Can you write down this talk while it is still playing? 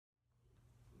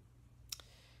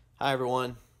Hi,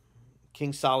 everyone.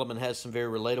 King Solomon has some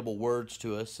very relatable words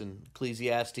to us in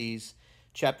Ecclesiastes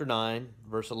chapter 9,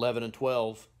 verse 11 and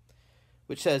 12,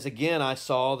 which says, "Again I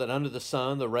saw that under the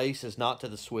sun the race is not to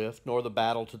the swift, nor the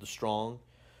battle to the strong,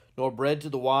 nor bread to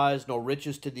the wise, nor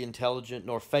riches to the intelligent,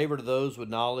 nor favor to those with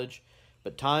knowledge,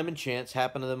 but time and chance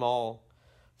happen to them all.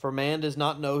 For man does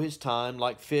not know his time,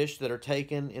 like fish that are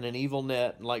taken in an evil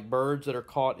net, and like birds that are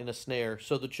caught in a snare.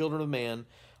 So the children of man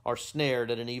are snared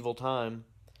at an evil time,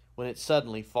 when it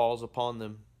suddenly falls upon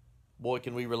them." Boy,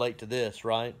 can we relate to this,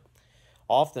 right?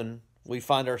 Often we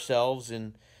find ourselves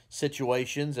in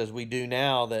situations, as we do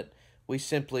now, that we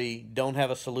simply don't have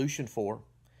a solution for.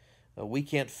 We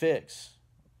can't fix.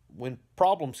 When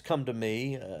problems come to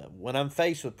me, when I'm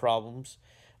faced with problems,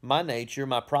 my nature,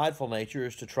 my prideful nature,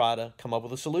 is to try to come up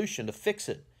with a solution to fix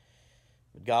it.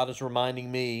 But God is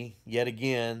reminding me yet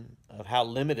again of how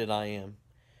limited I am,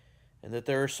 and that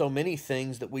there are so many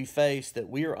things that we face that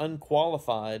we are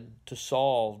unqualified to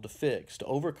solve, to fix, to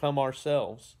overcome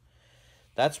ourselves.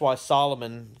 That's why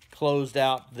Solomon closed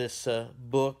out this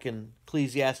book in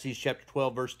Ecclesiastes chapter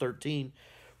 12, verse 13,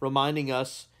 reminding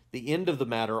us the end of the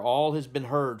matter. All has been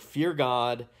heard. Fear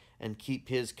God and keep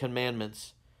his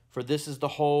commandments, for this is the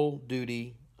whole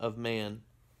duty of man.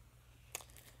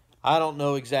 I don't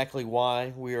know exactly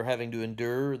why we are having to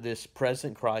endure this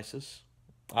present crisis.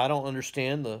 I don't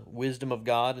understand the wisdom of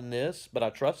God in this, but I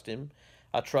trust him.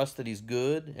 I trust that he's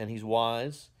good and he's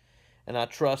wise, and I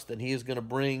trust that he is going to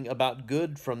bring about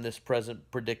good from this present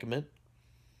predicament.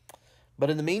 But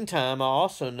in the meantime, I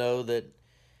also know that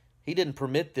he didn't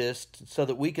permit this so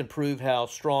that we can prove how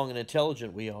strong and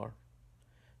intelligent we are.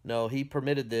 No, he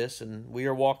permitted this, and we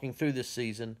are walking through this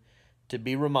season to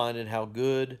be reminded how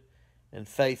good and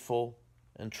faithful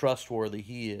and trustworthy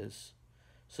he is.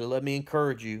 So let me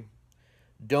encourage you.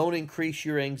 Don't increase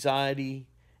your anxiety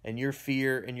and your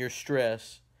fear and your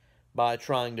stress by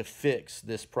trying to fix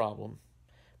this problem,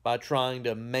 by trying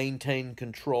to maintain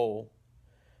control.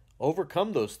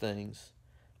 Overcome those things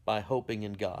by hoping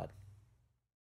in God.